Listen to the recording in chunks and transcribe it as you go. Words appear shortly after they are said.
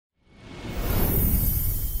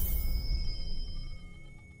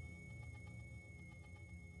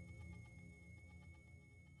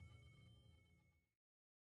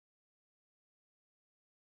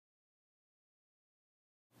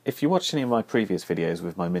If you watched any of my previous videos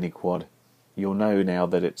with my mini quad, you'll know now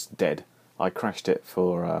that it's dead. I crashed it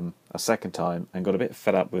for a second time and got a bit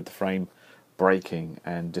fed up with the frame breaking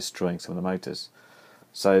and destroying some of the motors.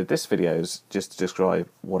 So this video is just to describe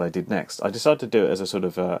what I did next. I decided to do it as a sort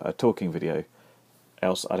of a talking video,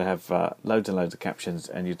 else I'd have loads and loads of captions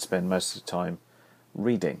and you'd spend most of the time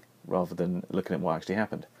reading rather than looking at what actually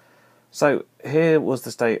happened. So here was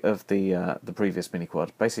the state of the previous mini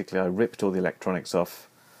quad. Basically I ripped all the electronics off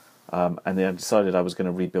and then I decided I was going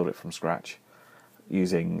to rebuild it from scratch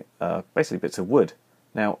using basically bits of wood.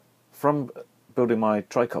 Now from building my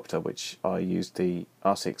tricopter, which I used the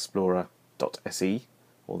RC Explorer.se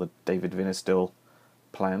or the David Vinestill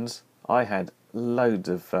plans, I had loads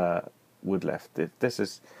of wood left. This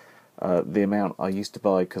is the amount I used to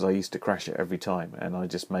buy because I used to crash it every time, and I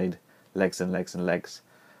just made legs and legs and legs.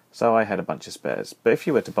 So I had a bunch of spares. But if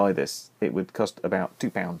you were to buy this, it would cost about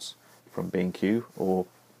 £2 from B&Q, or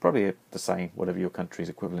probably the same, whatever your country's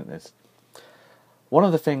equivalent is. One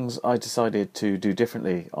of the things I decided to do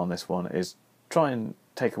differently on this one is try and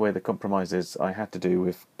take away the compromises I had to do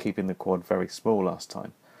with keeping the quad very small last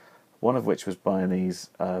time. One of which was buying these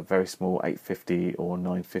very small 850 or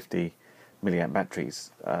 950 milliamp batteries,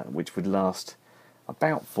 which would last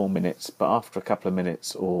about 4 minutes, but after a couple of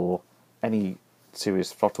minutes or any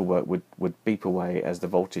serious throttle work would beep away as the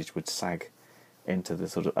voltage would sag into the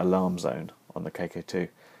sort of alarm zone on the KK2.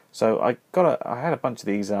 So I had a bunch of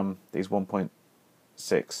these 1.6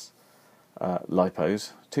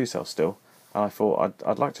 lipos, 2-cell still, and I thought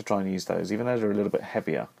I'd like to try and use those, even though they're a little bit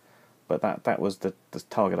heavier. But that was the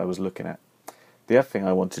target I was looking at. The other thing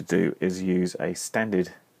I wanted to do is use a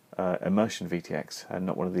standard immersion VTX and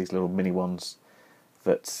not one of these little mini ones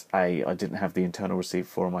that A, I didn't have the internal receiver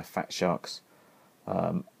for on my Fat Sharks,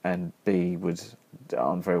 and B,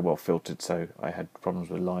 aren't very well filtered, so I had problems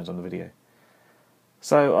with lines on the video.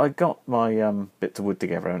 So I got my bits of wood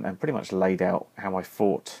together and pretty much laid out how I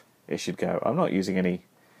thought it should go. I'm not using any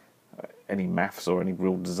maths or any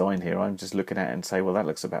real design here. I'm just looking at it and say, well, that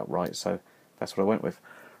looks about right, so that's what I went with.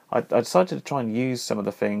 I decided to try and use some of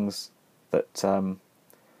the things that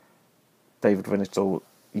David Vinestill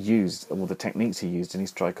used, or the techniques he used in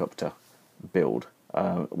his tricopter build,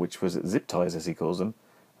 which was zip ties, as he calls them,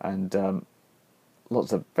 and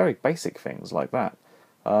lots of very basic things like that.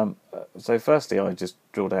 So firstly, I just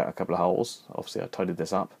drilled out a couple of holes. Obviously, I tidied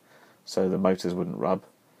this up so the motors wouldn't rub.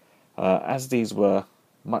 As these were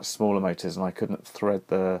much smaller motors and I couldn't thread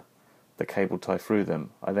the cable tie through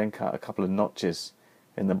them, I then cut a couple of notches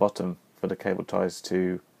in the bottom for the cable ties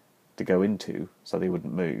to go into so they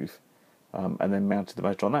wouldn't move, and then mounted the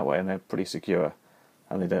motor on that way, and they're pretty secure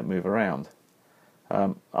and they don't move around.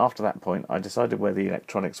 After that point I decided where the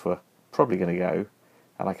electronics were probably going to go,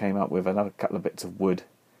 and I came up with another couple of bits of wood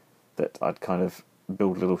that I'd kind of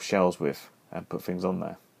build little shells with and put things on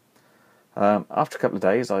there. After a couple of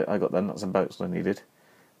days I got the nuts and bolts I needed,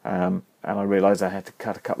 and I realised I had to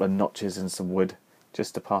cut a couple of notches in some wood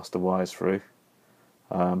just to pass the wires through.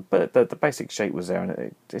 But the basic shape was there,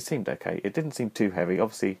 and it seemed okay. It didn't seem too heavy,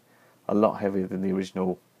 obviously a lot heavier than the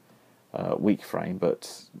original weak frame,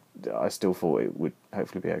 but I still thought it would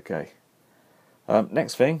hopefully be okay.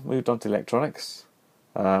 Next thing, moved on to electronics.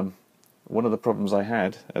 One of the problems I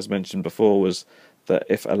had, as mentioned before, was that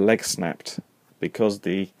if a leg snapped, because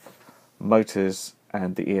the motors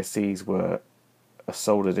and the ESCs were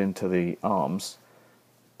soldered into the arms,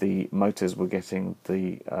 the motors were getting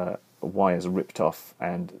the wires ripped off,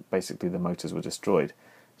 and basically the motors were destroyed.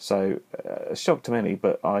 So a shock to many,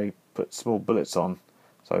 but I put small bullets on,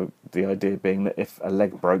 so the idea being that if a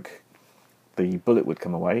leg broke, the bullet would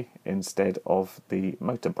come away instead of the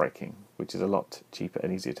motor breaking, which is a lot cheaper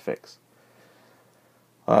and easier to fix.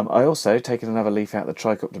 I also, taking another leaf out of the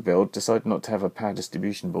tricopter build, decided not to have a power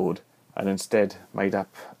distribution board, and instead made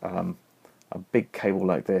up a big cable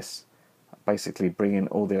like this, basically bringing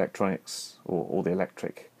all the electronics, or all the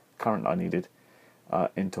electric current I needed,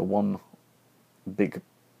 into one big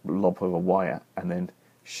lob of a wire, and then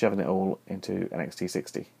shoving it all into an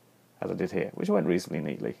XT60, as I did here, which went reasonably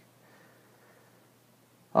neatly.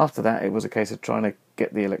 After that, it was a case of trying to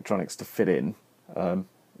get the electronics to fit in.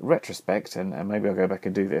 Retrospect, and maybe I'll go back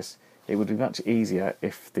and do this, it would be much easier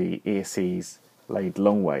if the ESCs laid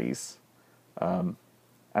long ways.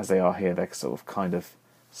 As they are here, they're sort of kind of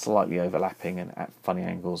slightly overlapping and at funny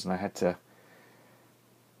angles, and I had to,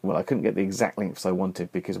 well, I couldn't get the exact lengths I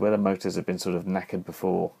wanted because where the motors had been sort of knackered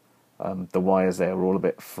before, the wires there were all a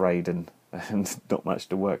bit frayed and not much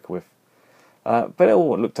to work with. But it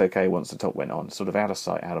all looked okay once the top went on. Sort of out of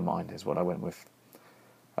sight, out of mind is what I went with.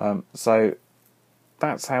 So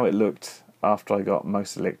that's how it looked after I got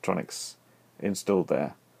most electronics installed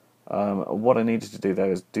there. What I needed to do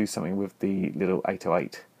though is do something with the little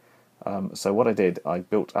 808. So what I did, I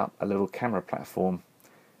built up a little camera platform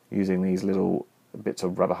using these little bits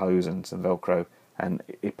of rubber hose and some Velcro, and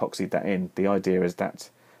epoxied that in. The idea is that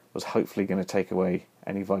was hopefully going to take away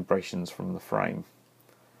any vibrations from the frame.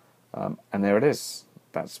 And there it is.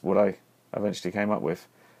 That's what I eventually came up with.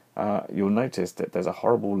 You'll notice that there's a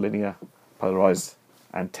horrible linear polarized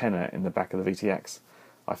antenna in the back of the VTX.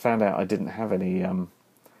 I found out I didn't have any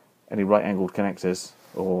right-angled connectors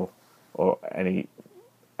or any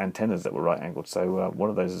antennas that were right-angled, so one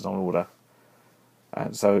of those is on order.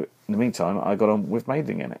 So in the meantime, I got on with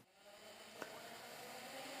maiden in it.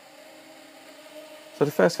 So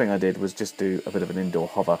the first thing I did was just do a bit of an indoor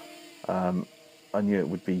hover. I knew it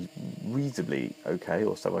would be reasonably okay,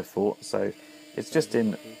 or so I thought. So it's just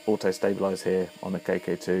in auto stabilize here on the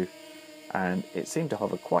KK2, and it seemed to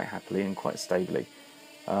hover quite happily and quite stably.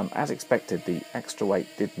 As expected, the extra weight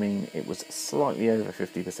did mean it was slightly over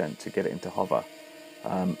 50% to get it into hover.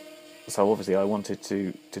 So obviously I wanted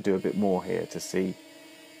to do a bit more here to see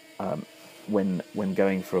when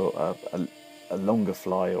going for a longer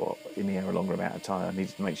fly or in the air a longer amount of time, I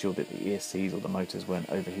needed to make sure that the ESCs or the motors weren't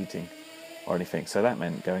overheating or anything. So that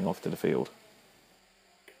meant going off to the field.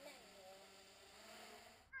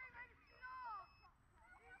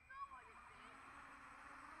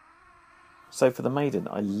 So for the maiden,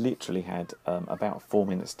 I literally had about 4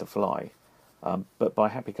 minutes to fly. But by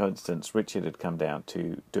happy coincidence, Richard had come down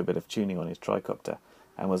to do a bit of tuning on his tricopter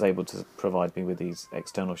and was able to provide me with these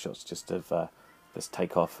external shots just of this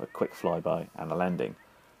takeoff, a quick flyby and a landing.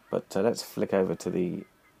 But let's flick over to the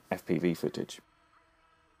FPV footage.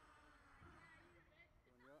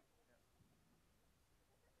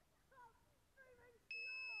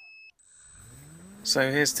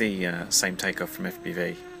 So here's the same takeoff from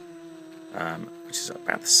FPV, which is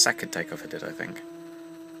about the second takeoff I did, I think.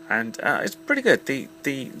 And it's pretty good.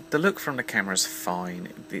 The look from the camera is fine.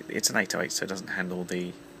 It's an 808, so it doesn't handle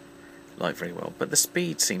the light very well. But the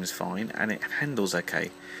speed seems fine, and it handles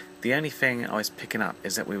okay. The only thing I was picking up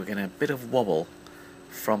is that we were getting a bit of wobble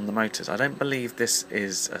from the motors. I don't believe this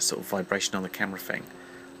is a sort of vibration on the camera thing.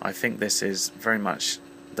 I think this is very much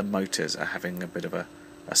the motors are having a bit of a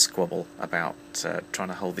squabble about trying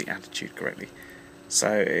to hold the attitude correctly. So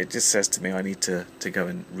it just says to me I need to go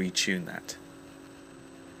and retune that.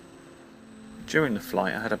 During the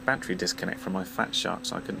flight I had a battery disconnect from my Fat Shark,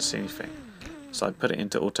 so I couldn't see anything. So I put it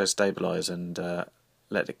into auto stabilize and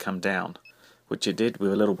let it come down, which it did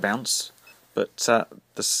with a little bounce, but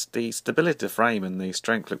the stability of the frame and the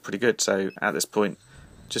strength looked pretty good, so at this point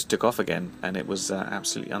just took off again and it was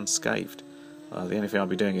absolutely unscathed. The only thing I'll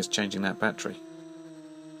be doing is changing that battery.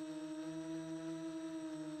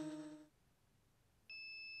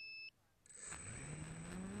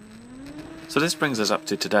 So this brings us up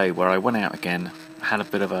to today, where I went out again, had a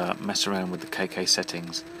bit of a mess around with the KK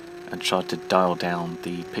settings and tried to dial down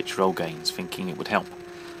the pitch roll gains, thinking it would help.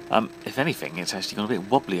 If anything, it's actually gone a bit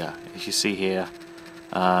wobblier. As you see here,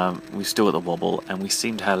 we've still got the wobble, and we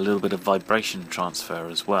seem to have a little bit of vibration transfer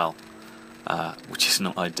as well, which is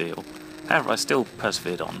not ideal. However, I still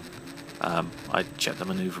persevered on. I checked the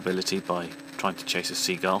manoeuvrability by trying to chase a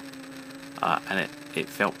seagull, and it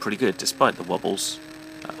felt pretty good despite the wobbles.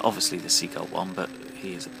 Obviously the seagull won, but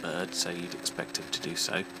he is a bird, so you'd expect him to do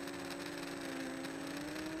so.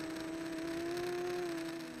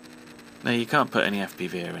 Now, you can't put any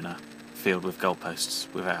FPV in a field with goalposts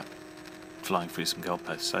without flying through some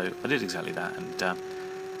goalposts, so I did exactly that, and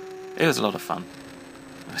it was a lot of fun.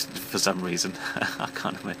 For some reason, I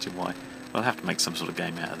can't imagine why. We'll have to make some sort of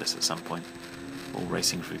game out of this at some point, all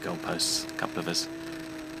racing through goalposts, a couple of us.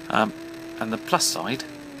 And the plus side,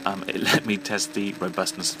 it let me test the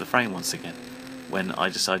robustness of the frame once again, when I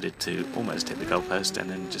decided to almost hit the goalpost and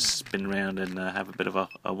then just spin around and have a bit of a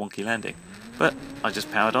wonky landing. But I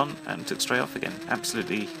just powered on and took straight off again.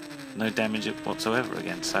 Absolutely no damage whatsoever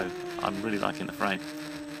again, so I'm really liking the frame.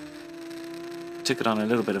 Took it on a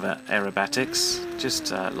little bit of aerobatics,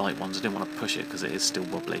 just light ones. I didn't want to push it because it is still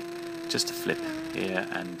wobbly. Just a flip here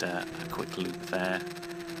and a quick loop there,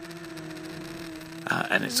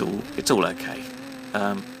 and it's all okay.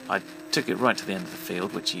 I took it right to the end of the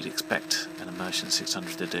field, which you'd expect an immersion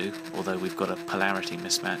 600 to do, although we've got a polarity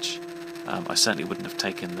mismatch. I certainly wouldn't have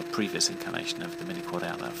taken the previous incarnation of the Mini-Quad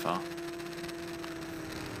out that far.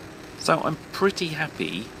 So I'm pretty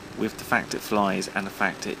happy with the fact it flies and the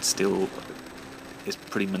fact it still is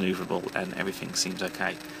pretty manoeuvrable and everything seems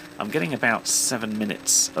okay. I'm getting about 7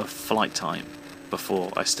 minutes of flight time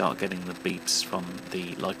before I start getting the beeps from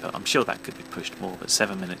the LiPo. I'm sure that could be pushed more, but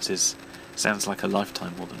 7 minutes is Sounds like a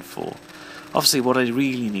lifetime more than 4. Obviously, what I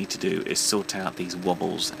really need to do is sort out these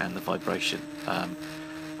wobbles and the vibration.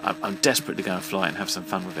 I'm desperate to go and fly and have some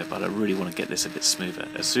fun with it, but I really want to get this a bit smoother.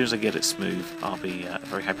 As soon as I get it smooth, I'll be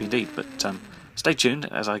very happy indeed. But stay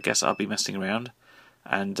tuned, as I guess I'll be messing around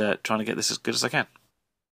and trying to get this as good as I can.